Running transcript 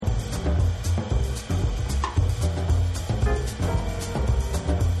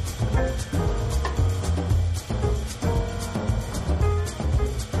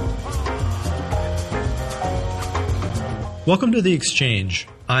Welcome to The Exchange.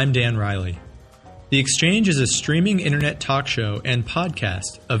 I'm Dan Riley. The Exchange is a streaming internet talk show and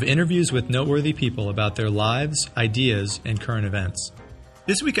podcast of interviews with noteworthy people about their lives, ideas, and current events.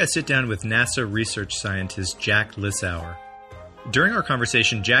 This week I sit down with NASA research scientist Jack Lissauer. During our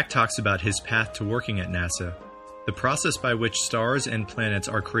conversation, Jack talks about his path to working at NASA, the process by which stars and planets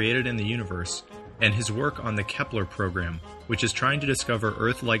are created in the universe, and his work on the Kepler program, which is trying to discover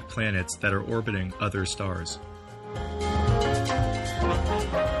Earth-like planets that are orbiting other stars.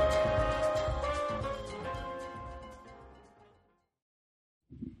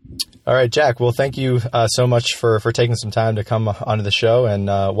 All right, Jack. Well, thank you so much for taking some time to come onto the show, and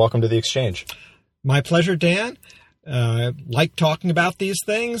welcome to The Exchange. My pleasure, Dan. Like talking about these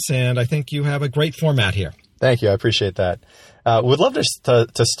things, and I think you have a great format here. Thank you. I appreciate that. Would love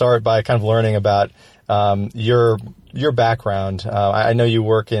to start by kind of learning about your background. I know you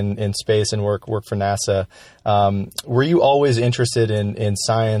work in space and work for NASA. Were you always interested in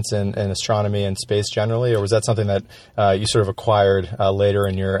science and astronomy and space generally, or was that something that you sort of acquired later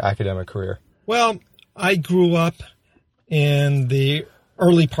in your academic career? Well, I grew up in the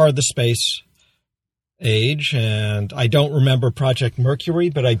early part of the space age, and I don't remember Project Mercury,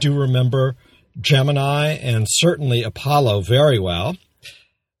 but I do remember Gemini and certainly Apollo very well.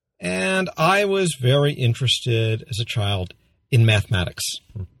 And I was very interested as a child in mathematics.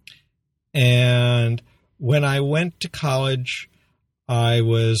 And when I went to college, I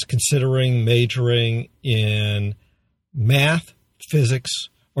was considering majoring in math, physics,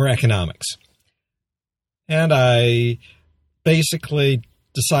 or economics. And I basically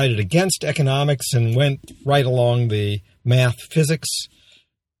decided against economics and went right along the math-physics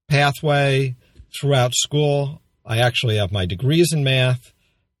pathway throughout school. I actually have my degrees in math,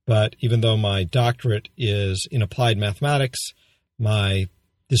 but even though my doctorate is in applied mathematics, my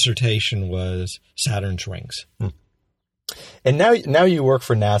dissertation was Saturn's rings. And now you work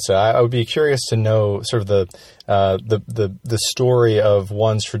for NASA. I would be curious to know sort of the story of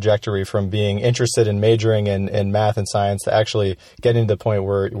one's trajectory from being interested in majoring in math and science to actually getting to the point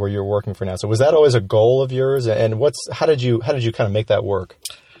where you're working for NASA. Was that always a goal of yours? And how did you kind of make that work?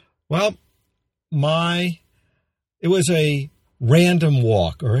 Well, it was a random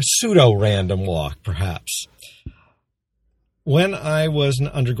walk, or a pseudo-random walk, perhaps. When I was an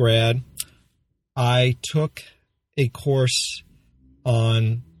undergrad, I took a course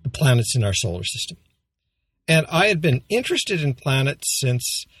on the planets in our solar system. And I had been interested in planets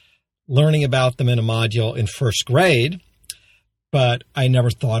since learning about them in a module in first grade, but I never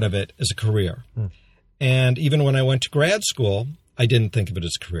thought of it as a career. And even when I went to grad school, I didn't think of it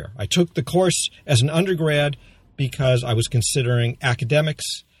as a career. I took the course as an undergrad because I was considering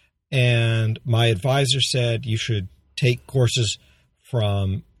academics, and my advisor said you should take courses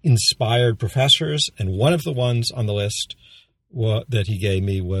from inspired professors, and one of the ones on the list that he gave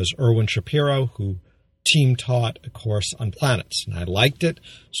me was Erwin Shapiro, who team taught a course on planets, and I liked it,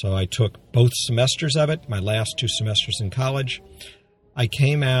 so I took both semesters of it, my last 2 semesters in college. I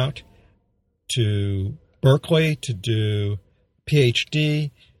came out to Berkeley to do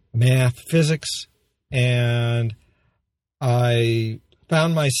PhD, math, physics, and I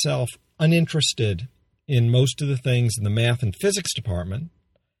found myself uninterested in most of the things in the math and physics department.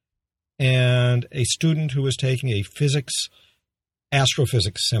 And a student who was taking a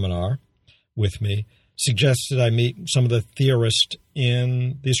astrophysics seminar with me suggested I meet some of the theorists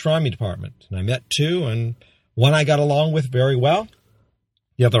in the astronomy department. And I met 2, and one I got along with very well.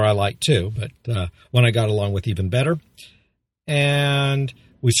 The other I liked too, but one I got along with even better. And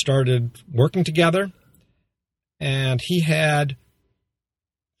we started working together, and he had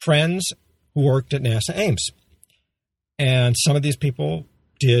friends who worked at NASA Ames. And some of these people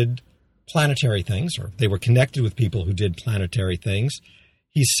did planetary things, or they were connected with people who did planetary things.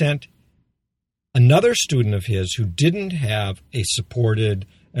 He sent another student of his who didn't have a supported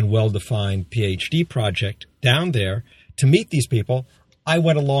and well-defined PhD project down there to meet these people. I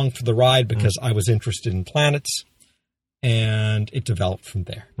went along for the ride because I was interested in planets, and it developed from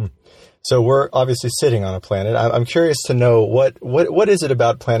there. So we're obviously sitting on a planet. I'm curious to know what is it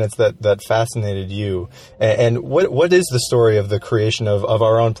about planets that fascinated you, and what is the story of the creation of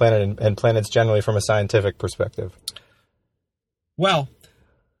our own planet and planets generally from a scientific perspective? Well,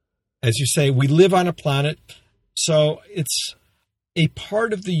 as you say, we live on a planet, so it's a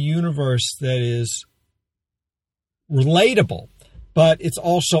part of the universe that is relatable, but it's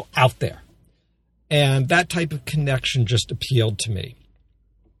also out there. And that type of connection just appealed to me.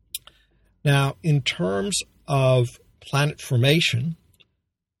 Now, in terms of planet formation,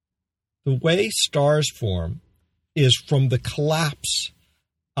 the way stars form is from the collapse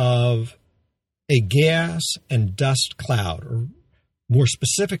of a gas and dust cloud, or more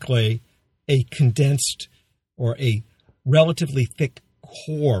specifically, a condensed or a relatively thick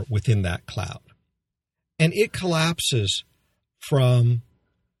core within that cloud. And it collapses from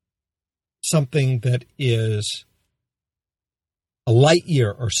something that is a light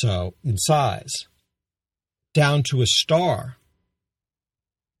year or so in size down to a star,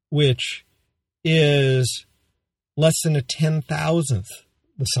 which is less than a 10,000th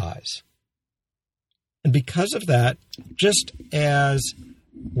the size. And because of that, just as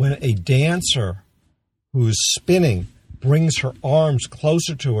when a dancer who's spinning brings her arms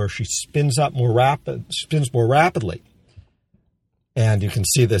closer to her, she spins more rapidly. And you can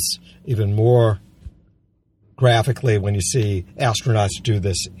see this even more graphically when you see astronauts do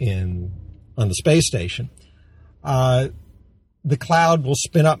this on the space station. The cloud will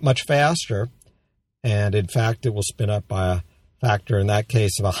spin up much faster, and in fact, it will spin up by a factor, in that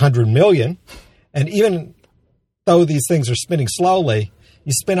case, of 100 million. And even though these things are spinning slowly,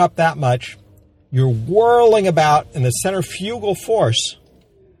 you spin up that much, you're whirling about, and the centrifugal force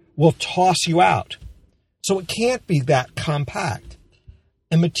will toss you out. So it can't be that compact.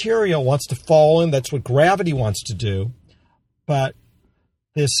 And material wants to fall in. That's what gravity wants to do. But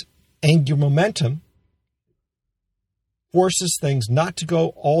this angular momentum forces things not to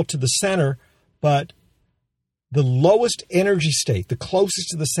go all to the center, but the lowest energy state, the closest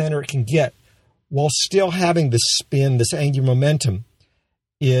to the center it can get, while still having this spin, this angular momentum,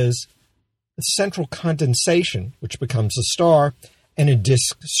 is the central condensation, which becomes a star, and a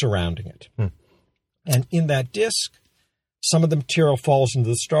disk surrounding it. And in that disk, some of the material falls into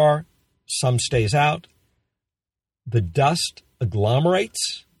the star, some stays out. The dust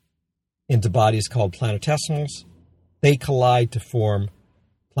agglomerates into bodies called planetesimals. They collide to form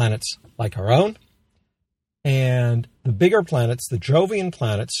planets like our own. And the bigger planets, the Jovian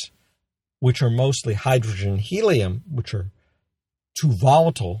planets, which are mostly hydrogen and helium, which are too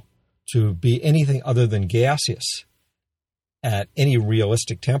volatile to be anything other than gaseous at any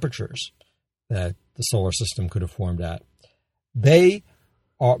realistic temperatures that the solar system could have formed at, they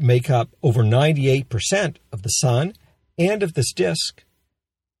make up over 98% of the sun and of this disk.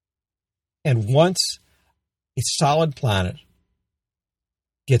 And once a solid planet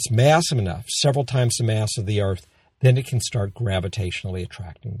gets massive enough, several times the mass of the Earth, then it can start gravitationally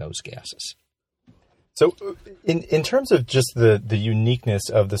attracting those gases. So in terms of just the uniqueness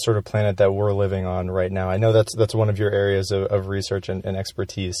of the sort of planet that we're living on right now, I know that's one of your areas of research and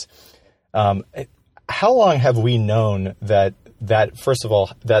expertise. How long have we known that first of all,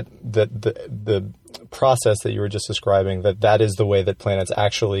 that the process that you were just describing, that is the way that planets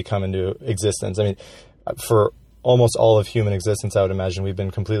actually come into existence? I mean, for almost all of human existence, I would imagine we've been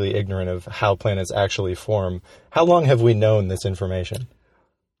completely ignorant of how planets actually form. How long have we known this information?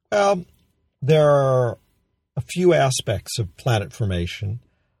 Well, there are a few aspects of planet formation.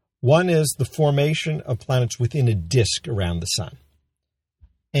 One is the formation of planets within a disk around the sun.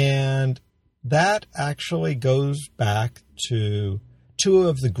 And that actually goes back to two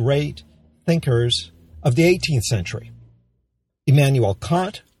of the great thinkers of the 18th century. Immanuel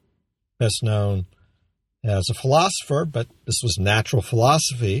Kant, best known as a philosopher, but this was natural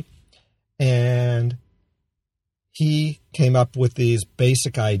philosophy, and he came up with these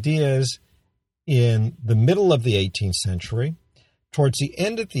basic ideas in the middle of the 18th century. Towards the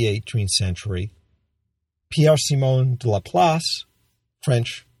end of the 18th century, Pierre-Simon de Laplace,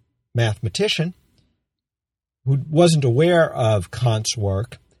 French mathematician, who wasn't aware of Kant's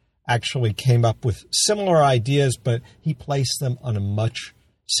work, actually came up with similar ideas, but he placed them on a much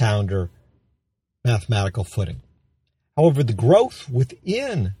sounder mathematical footing. However, the growth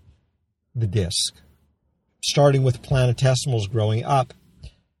within the disk, starting with planetesimals growing up,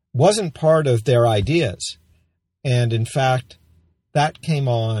 wasn't part of their ideas. And in fact, that came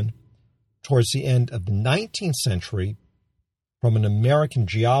on towards the end of the 19th century from an American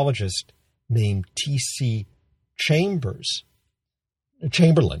geologist named T.C. Chamberlain,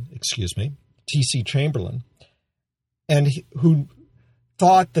 T.C. Chamberlain, and who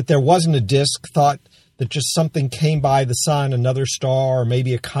thought that there wasn't a disk, thought that just something came by the sun, another star, or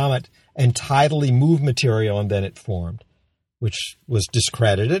maybe a comet, and tidally moved material, and then it formed, which was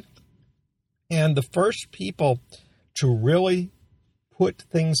discredited. And the first people to really put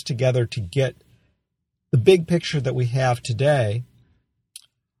things together to get the big picture that we have today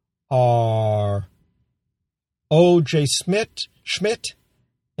are O.J. Schmidt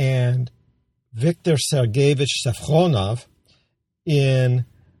and Viktor Sergeyevich Safronov in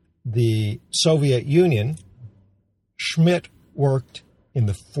the Soviet Union. Schmidt worked in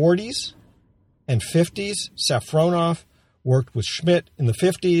the 40s and 50s. Safronov worked with Schmidt in the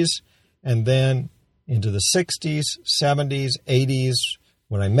 50s. And then into the 60s, 70s, 80s,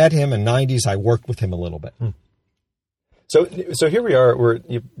 when I met him, and 90s, I worked with him a little bit. So here we are. We're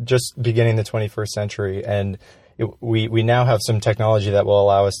just beginning the 21st century, and we now have some technology that will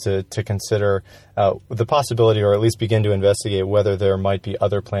allow us to consider the possibility, or at least begin to investigate whether there might be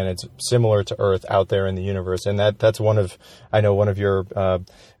other planets similar to Earth out there in the universe. And that's one of your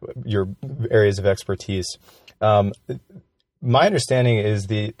areas of expertise. My understanding is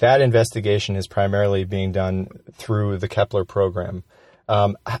that investigation is primarily being done through the Kepler program.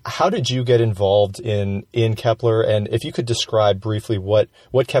 How did you get involved in Kepler? And if you could describe briefly what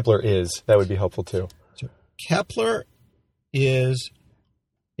Kepler is, that would be helpful too. So Kepler is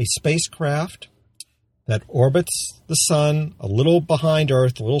a spacecraft that orbits the sun a little behind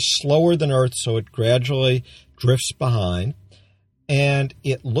Earth, a little slower than Earth, so it gradually drifts behind. And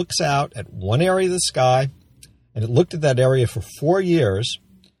it looks out at one area of the sky, and it looked at that area for 4 years,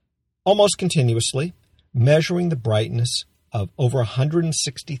 almost continuously, measuring the brightness of over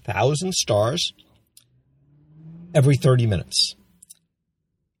 160,000 stars every 30 minutes.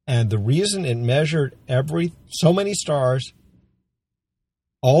 And the reason it measured so many stars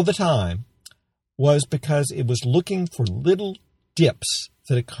all the time was because it was looking for little dips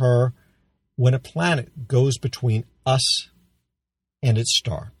that occur when a planet goes between us and its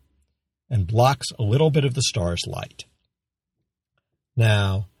star and blocks a little bit of the star's light.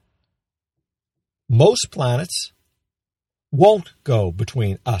 Now, most planets won't go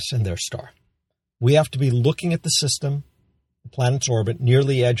between us and their star. We have to be looking at the system, the planet's orbit,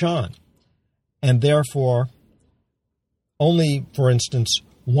 nearly edge on. And therefore, only, for instance,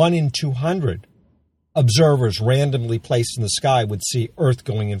 1 in 200 observers randomly placed in the sky would see Earth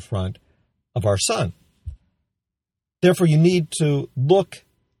going in front of our sun. Therefore, you need to look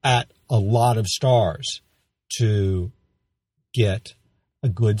at a lot of stars to get a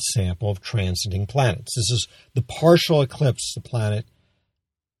good sample of transiting planets. This is the partial eclipse the planet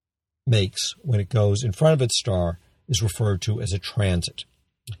makes when it goes in front of its star is referred to as a transit.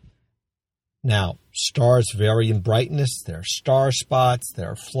 Now, stars vary in brightness. There are star spots,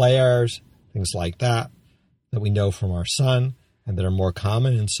 there are flares, things like that we know from our sun and that are more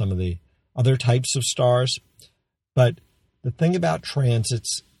common in some of the other types of stars. But the thing about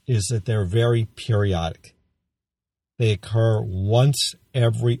transits is that they're very periodic. They occur once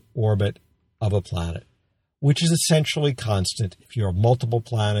every orbit of a planet, which is essentially constant. If you have multiple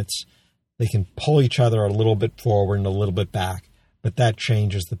planets, they can pull each other a little bit forward and a little bit back, but that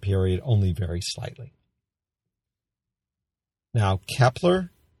changes the period only very slightly. Now,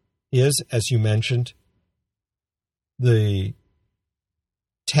 Kepler is, as you mentioned, the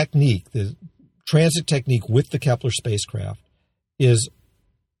transit technique with the Kepler spacecraft is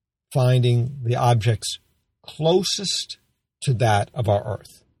finding the objects closest to that of our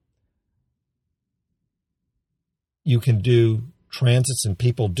Earth. You can do transits, and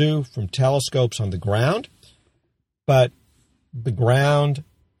people do, from telescopes on the ground, but the ground,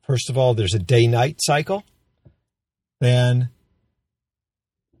 first of all, there's a day-night cycle. Then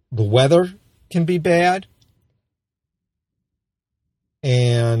the weather can be bad,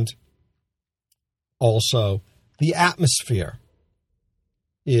 and also the atmosphere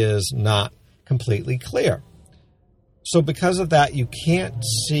is not completely clear. So because of that, you can't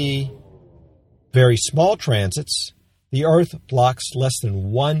see very small transits. The Earth blocks less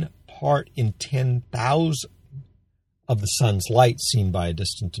than 1 part in 10,000 of the sun's light seen by a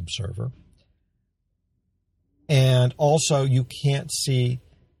distant observer. And also, you can't see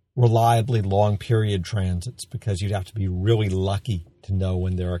reliably long period transits because you'd have to be really lucky to know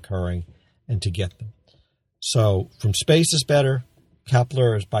when they're occurring and to get them. So from space is better.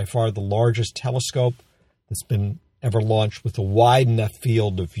 Kepler is by far the largest telescope that's been ever launched with a wide enough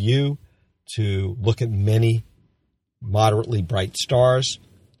field of view to look at many moderately bright stars.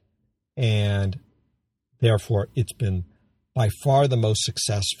 And therefore, it's been by far the most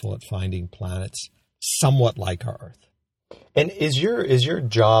successful at finding planets somewhat like our Earth. And is your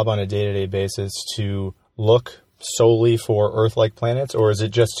job on a day-to-day basis to look solely for Earth-like planets, or is it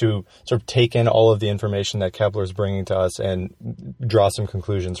just to sort of take in all of the information that Kepler is bringing to us and draw some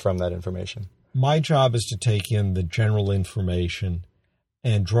conclusions from that information? My job is to take in the general information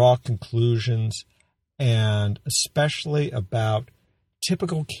and draw conclusions, and especially about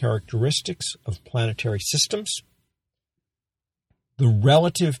typical characteristics of planetary systems, the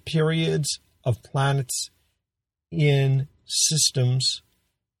relative periods of planets in systems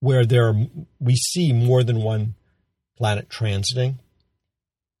where we see more than one planet transiting,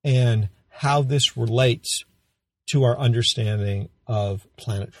 and how this relates to our understanding of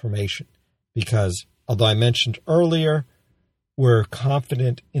planet formation. Because, although I mentioned earlier we're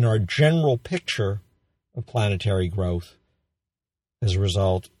confident in our general picture of planetary growth as a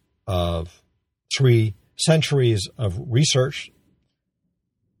result of 3 centuries of research.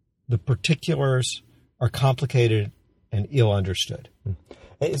 The particulars are complicated and ill understood.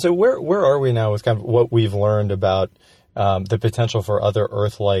 So where are we now with kind of what we've learned about the potential for other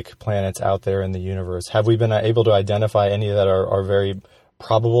Earth-like planets out there in the universe? Have we been able to identify any that are very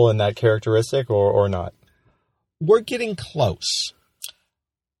probable in that characteristic or not? We're getting close.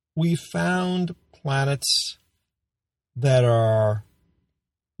 We found planets that are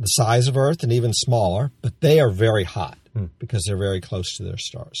the size of Earth and even smaller, but they are very hot because they're very close to their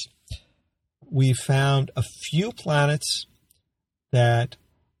stars. We found a few planets that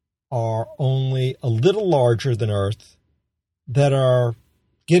are only a little larger than Earth that are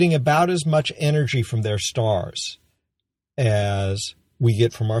getting about as much energy from their stars as we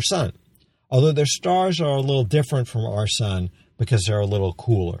get from our sun. Although their stars are a little different from our sun because they're a little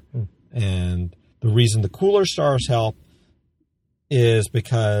cooler. And the reason the cooler stars help is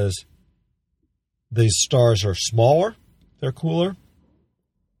because these stars are smaller, they're cooler,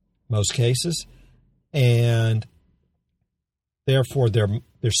 most cases, and therefore they're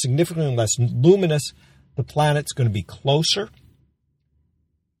significantly less luminous. The planet's going to be closer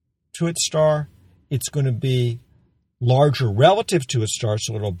to its star. It's going to be larger relative to its star,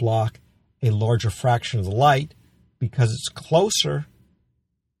 so it'll block a larger fraction of the light. Because it's closer,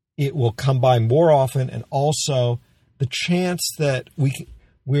 it will come by more often, and also the chance that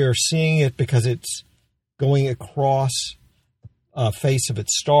we're seeing it because it's going across a face of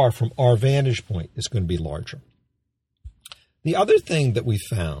its star from our vantage point is going to be larger. The other thing that we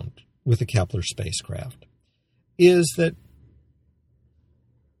found with the Kepler spacecraft is that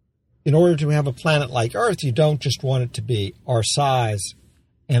in order to have a planet like Earth, you don't just want it to be our size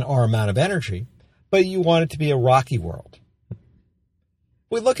and our amount of energy, but you want it to be a rocky world.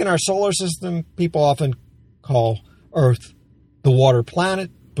 We look in our solar system, people often call Earth the water planet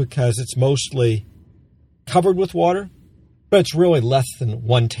because it's mostly covered with water, but it's really less than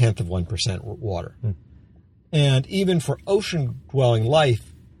 0.1% water. And even for ocean-dwelling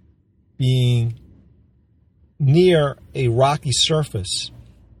life, being near a rocky surface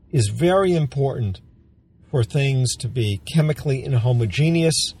is very important for things to be chemically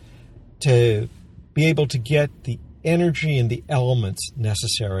inhomogeneous, to be able to get the energy and the elements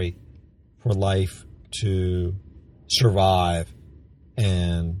necessary for life to survive,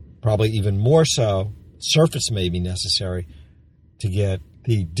 and probably even more so, surface may be necessary to get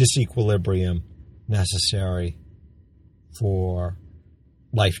the disequilibrium necessary for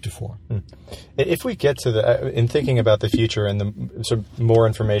life to form. If we get to in thinking about the future and the sort of more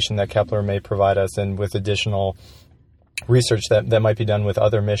information that Kepler may provide us, and with additional research that might be done with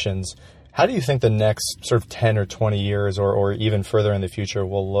other missions, how do you think the next sort of 10 or 20 years or even further in the future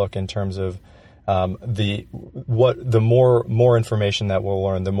will look in terms of the more information that we'll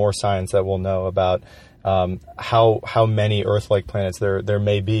learn, the more science that we'll know about how many Earth-like planets there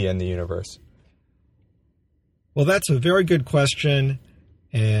may be in the universe? Well, that's a very good question,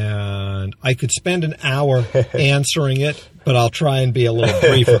 and I could spend an hour answering it, but I'll try and be a little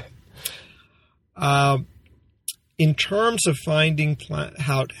briefer. In terms of finding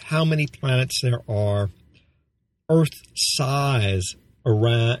how many planets there are Earth size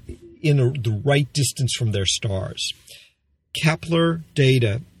around in the right distance from their stars, Kepler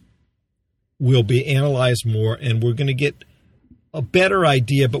data will be analyzed more, and we're going to get a better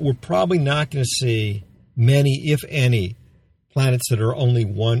idea, but we're probably not going to see many, if any, planets that are only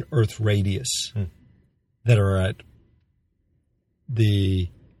 1 Earth radius that are at the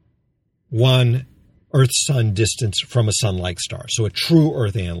 1 Earth-Sun distance from a Sun-like star, so a true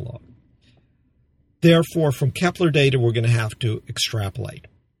Earth analog. Therefore, from Kepler data, we're going to have to extrapolate.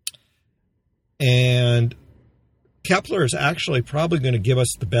 And Kepler is actually probably going to give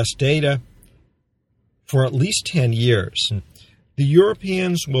us the best data for at least 10 years. The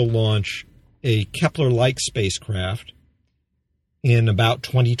Europeans will launch a Kepler-like spacecraft in about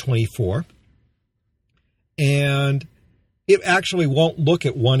 2024, and it actually won't look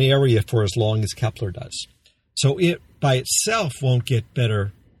at one area for as long as Kepler does. So it by itself won't get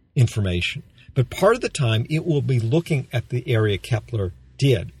better information. But part of the time, it will be looking at the area Kepler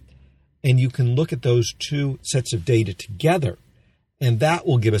did. And you can look at those two sets of data together, and that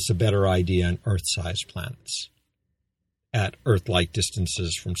will give us a better idea on Earth-sized planets at Earth-like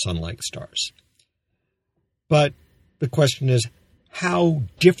distances from Sun-like stars. But the question is, how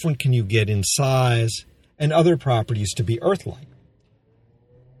different can you get in size and other properties to be Earth-like?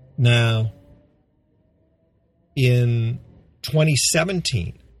 Now, in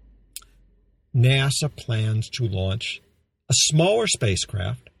 2017, NASA plans to launch a smaller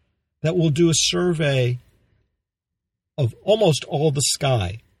spacecraft that will do a survey of almost all the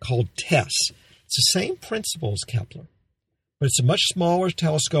sky called TESS. It's the same principle as Kepler, but it's a much smaller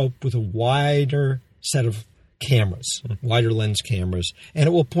telescope with a wider set of cameras, wider lens cameras, and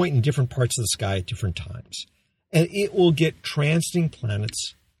it will point in different parts of the sky at different times. And it will get transiting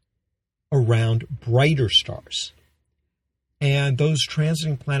planets around brighter stars. And those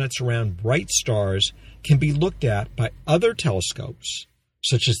transiting planets around bright stars can be looked at by other telescopes,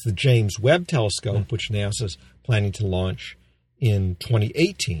 such as the James Webb Telescope, which NASA is planning to launch in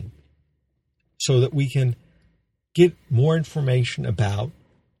 2018, so that we can get more information about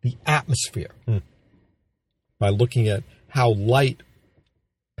the atmosphere by looking at how light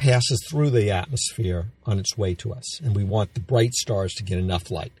passes through the atmosphere on its way to us. And we want the bright stars to get enough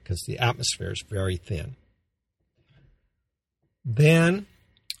light because the atmosphere is very thin. Then,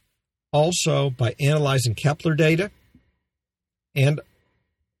 also by analyzing Kepler data and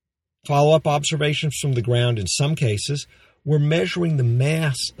follow-up observations from the ground in some cases, we're measuring the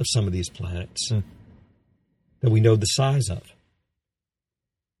mass of some of these planets that we know the size of.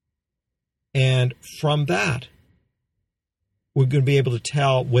 And from that, we're going to be able to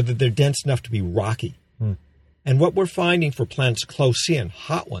tell whether they're dense enough to be rocky. And what we're finding for planets close in,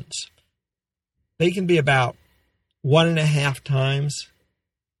 hot ones, they can be about 1.5 times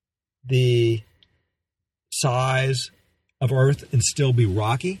the size of Earth and still be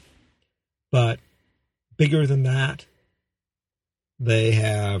rocky. But bigger than that, they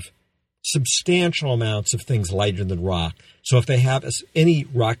have substantial amounts of things lighter than rock. So if they have any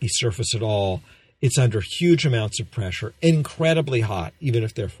rocky surface at all, it's under huge amounts of pressure, incredibly hot, even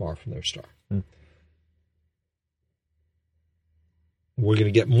if they're far from their star. We're going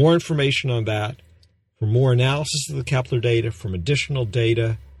to get more information on that from more analysis of the Kepler data, from additional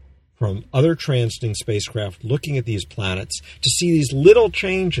data, from other transiting spacecraft looking at these planets to see these little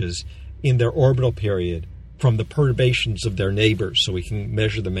changes in their orbital period from the perturbations of their neighbors, so we can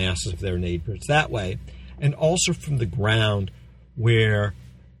measure the masses of their neighbors that way, and also from the ground where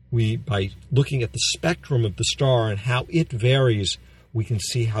we, by looking at the spectrum of the star and how it varies, we can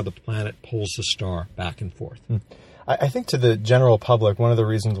see how the planet pulls the star back and forth. I think to the general public, one of the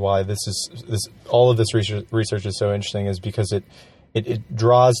reasons why all of this research is so interesting is because it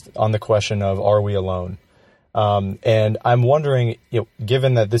draws on the question of, are we alone? And I'm wondering,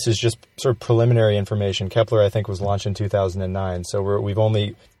 given that this is just sort of preliminary information, Kepler, I think, was launched in 2009, so we've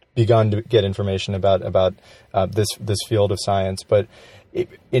only begun to get information about this field of science. But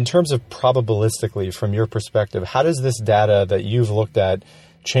in terms of probabilistically, from your perspective, how does this data that you've looked at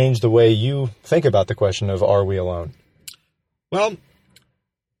change the way you think about the question of, are we alone? Well,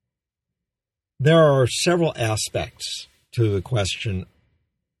 there are several aspects to the question,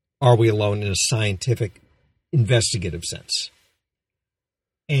 are we alone, in a scientific, investigative sense.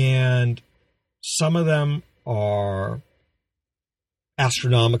 And some of them are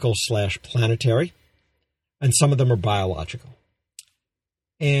astronomical/planetary, and some of them are biological.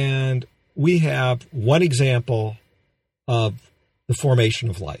 And we have one example of the formation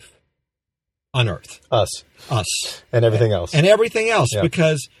of life on Earth. Us. And everything else. And everything else, yeah.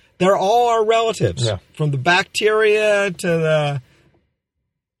 Because they're all our relatives. Yeah. From the bacteria to the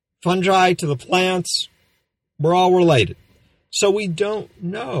fungi to the plants, we're all related. So we don't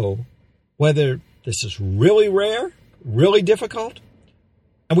know whether this is really rare, really difficult,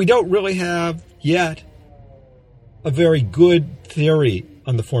 and we don't really have yet a very good theory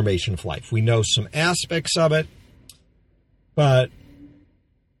on the formation of life. We know some aspects of it, but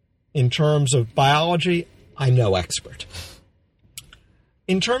in terms of biology, I'm no expert.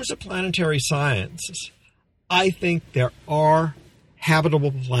 In terms of planetary sciences, I think there are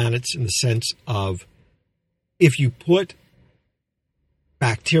habitable planets in the sense of, if you put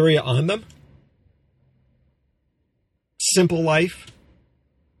bacteria on them, simple life,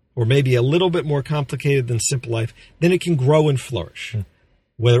 or maybe a little bit more complicated than simple life, then it can grow and flourish.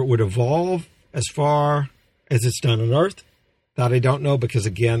 Whether it would evolve as far as it's done on Earth, that I don't know, because,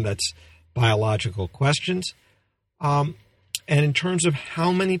 again, that's biological questions. And in terms of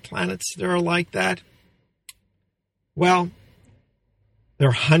how many planets there are like that, well, there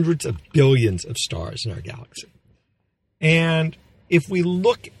are hundreds of billions of stars in our galaxy. And if we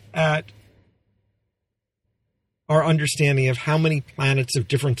look at our understanding of how many planets of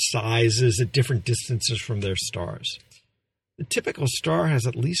different sizes at different distances from their stars, the typical star has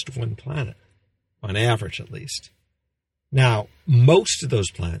at least one planet, on average at least. Now, most of those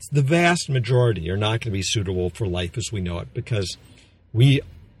planets, the vast majority, are not going to be suitable for life as we know it, because we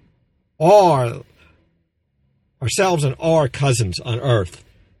are, ourselves and our cousins on Earth,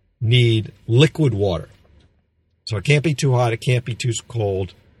 need liquid water. So it can't be too hot, it can't be too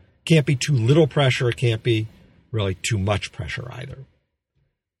cold, can't be too little pressure, it can't be really too much pressure either.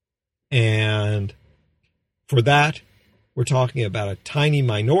 And for that, we're talking about a tiny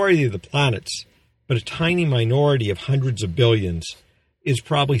minority of the planets, but a tiny minority of hundreds of billions is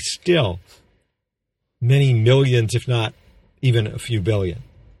probably still many millions, if not even a few billion.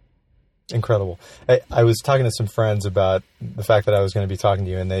 Incredible. I was talking to some friends about the fact that I was going to be talking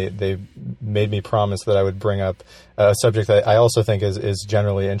to you, and they made me promise that I would bring up a subject that I also think is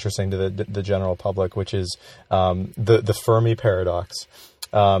generally interesting to the general public, which is the Fermi paradox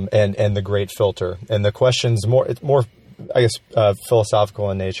and the great filter. And the question's more, I guess,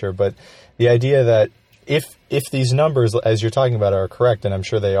 philosophical in nature, but the idea that if these numbers, as you're talking about, are correct, and I'm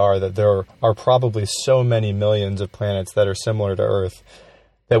sure they are, that there are probably so many millions of planets that are similar to Earth,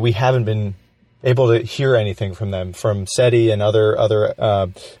 that we haven't been able to hear anything from them, from SETI and other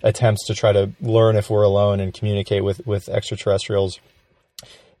attempts to try to learn if we're alone and communicate with extraterrestrials.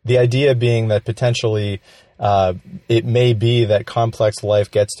 The idea being that potentially it may be that complex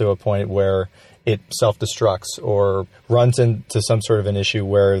life gets to a point where it self-destructs or runs into some sort of an issue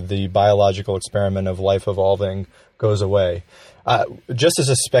where the biological experiment of life evolving goes away. Just as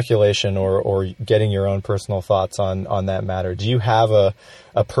a speculation or getting your own personal thoughts on that matter, do you have a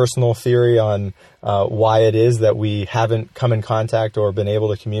personal theory on why it is that we haven't come in contact or been able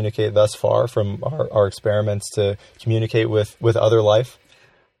to communicate thus far from our experiments to communicate with other life?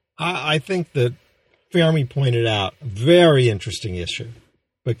 I think that Fermi pointed out a very interesting issue,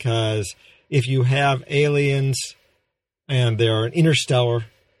 because if you have aliens and they're an interstellar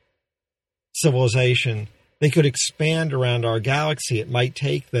civilization, they could expand around our galaxy. It might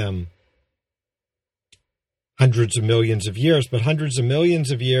take them hundreds of millions of years, but hundreds of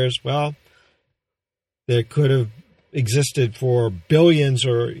millions of years, well, they could have existed for billions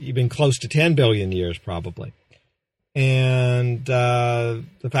or even close to 10 billion years probably. And the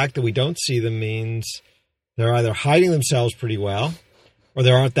fact that we don't see them means they're either hiding themselves pretty well, or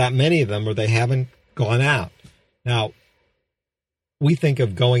there aren't that many of them, or they haven't gone out. Now, we think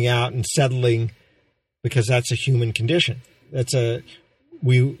of going out and settling because that's a human condition.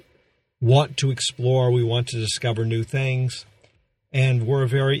 We want to explore, we want to discover new things, and we're a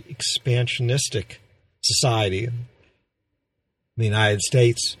very expansionistic society. The United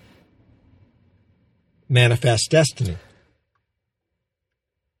States manifests destiny.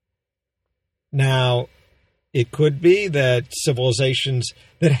 Now, it could be that civilizations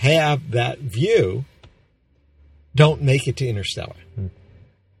that have that view don't make it to interstellar.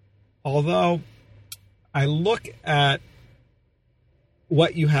 Although I look at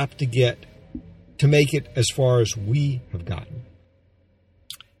what you have to get to make it as far as we have gotten.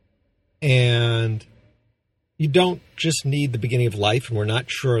 And you don't just need the beginning of life, and we're not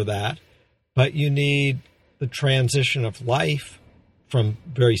sure of that, but you need the transition of life from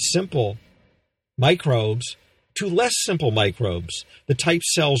very simple microbes to less simple microbes. The type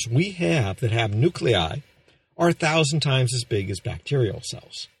cells we have that have nuclei are 1,000 times as big as bacterial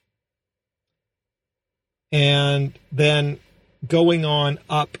cells. And then going on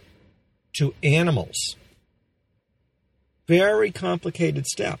up to animals. Very complicated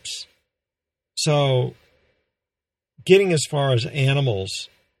steps. So getting as far as animals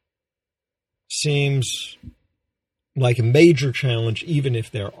seems like a major challenge, even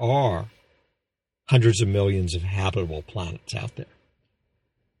if there are hundreds of millions of habitable planets out there.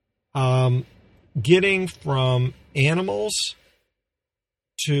 Getting from animals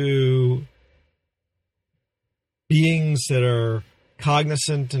to beings that are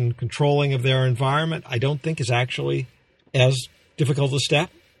cognizant and controlling of their environment, I don't think is actually as difficult a step.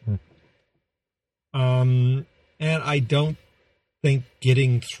 And I don't think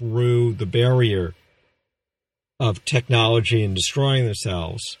getting through the barrier of technology and destroying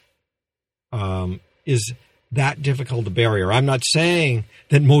themselves is that difficult a barrier. I'm not saying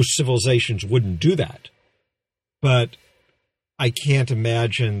that most civilizations wouldn't do that, but I can't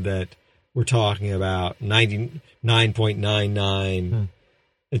imagine that we're talking about 99.99,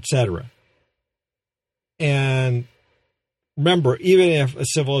 etc. And remember, even if a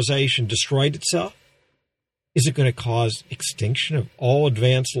civilization destroyed itself, is it going to cause extinction of all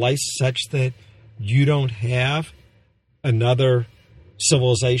advanced life such that you don't have another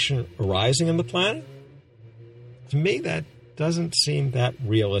civilization arising on the planet? To me, that doesn't seem that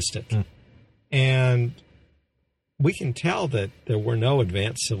realistic. And we can tell that there were no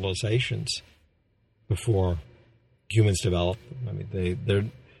advanced civilizations before humans developed. I mean, they're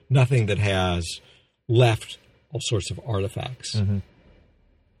nothing that has left all sorts of artifacts.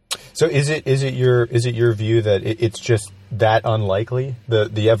 So is it your view that it's just that unlikely?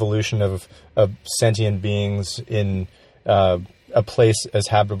 The evolution of sentient beings in a place as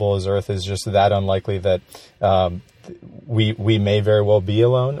habitable as Earth is just that unlikely that we may very well be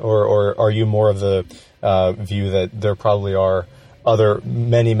alone? Or are you more of the view that there probably are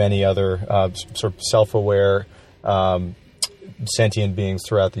many other sort of self-aware sentient beings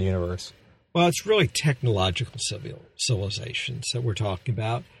throughout the universe? Well, it's really technological civilizations that we're talking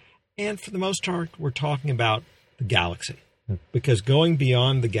about. And for the most part, we're talking about the galaxy. Because going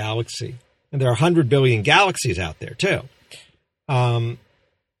beyond the galaxy, and there are 100 billion galaxies out there, too,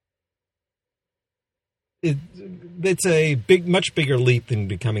 it's a much bigger leap than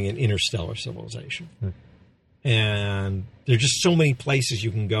becoming an interstellar civilization. And there are just so many places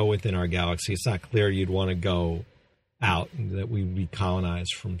you can go within our galaxy. It's not clear you'd want to go out and that we'd be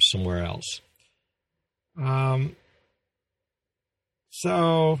colonized from somewhere else.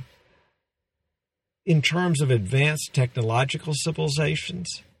 So, in terms of advanced technological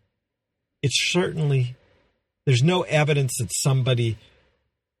civilizations, there's no evidence that somebody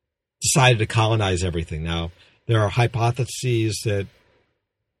decided to colonize everything. Now, there are hypotheses that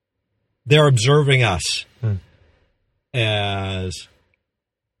they're observing us as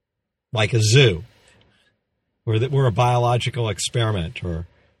like a zoo, or that we're a biological experiment, or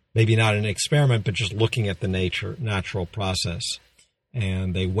maybe not an experiment, but just looking at the natural process.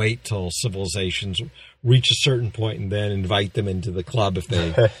 And they wait till civilizations reach a certain point and then invite them into the club if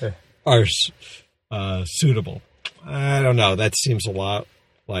they are suitable. I don't know. That seems a lot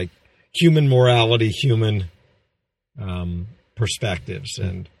like human morality, human perspectives.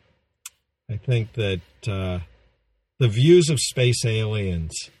 And I think that the views of space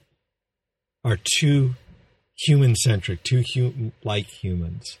aliens are too human-centric, too like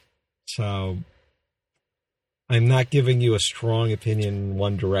humans. So I'm not giving you a strong opinion in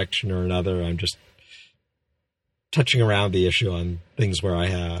one direction or another. I'm just touching around the issue on things where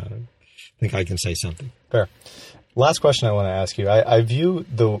I think I can say something. Fair. Last question I want to ask you. I view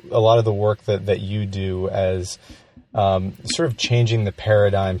a lot of the work that you do as sort of changing the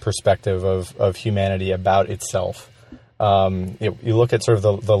paradigm perspective of humanity about itself. You look at sort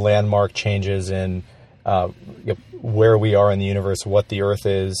of the landmark changes in where we are in the universe, what the Earth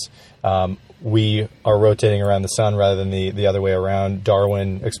is. We are rotating around the sun rather than the other way around.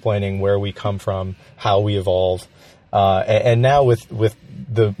 Darwin explaining where we come from, how we evolve. And now with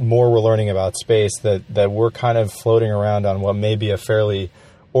the more we're learning about space, that we're kind of floating around on what may be a fairly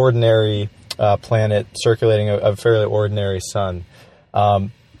ordinary planet circulating a fairly ordinary sun.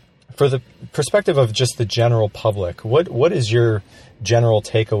 For the perspective of just the general public, what is your general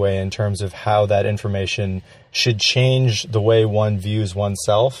takeaway in terms of how that information should change the way one views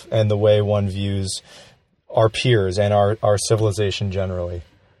oneself and the way one views our peers and our civilization generally?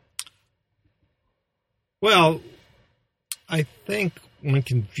 Well, I think one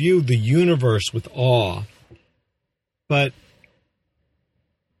can view the universe with awe, but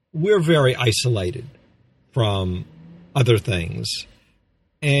we're very isolated from other things.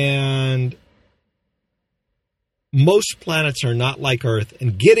 And most planets are not like Earth,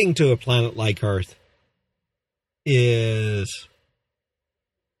 and getting to a planet like Earth is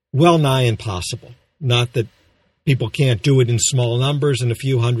well nigh impossible. Not that people can't do it in small numbers in a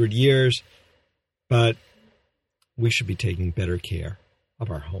few hundred years, but we should be taking better care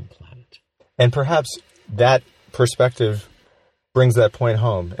of our home planet. And perhaps that perspective brings that point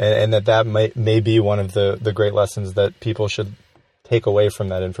home, and that may be one of the great lessons that people should take away from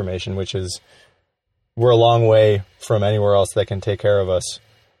that information, which is we're a long way from anywhere else that can take care of us.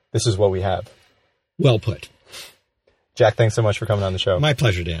 This is what we have. Well put. Jack, thanks so much for coming on the show. My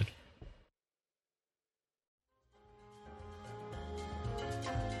pleasure, Dan.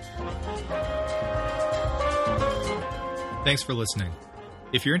 Thanks for listening.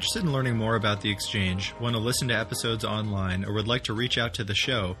 If you're interested in learning more about The Exchange, want to listen to episodes online, or would like to reach out to the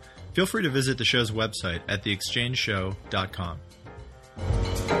show, feel free to visit the show's website at theexchangeshow.com.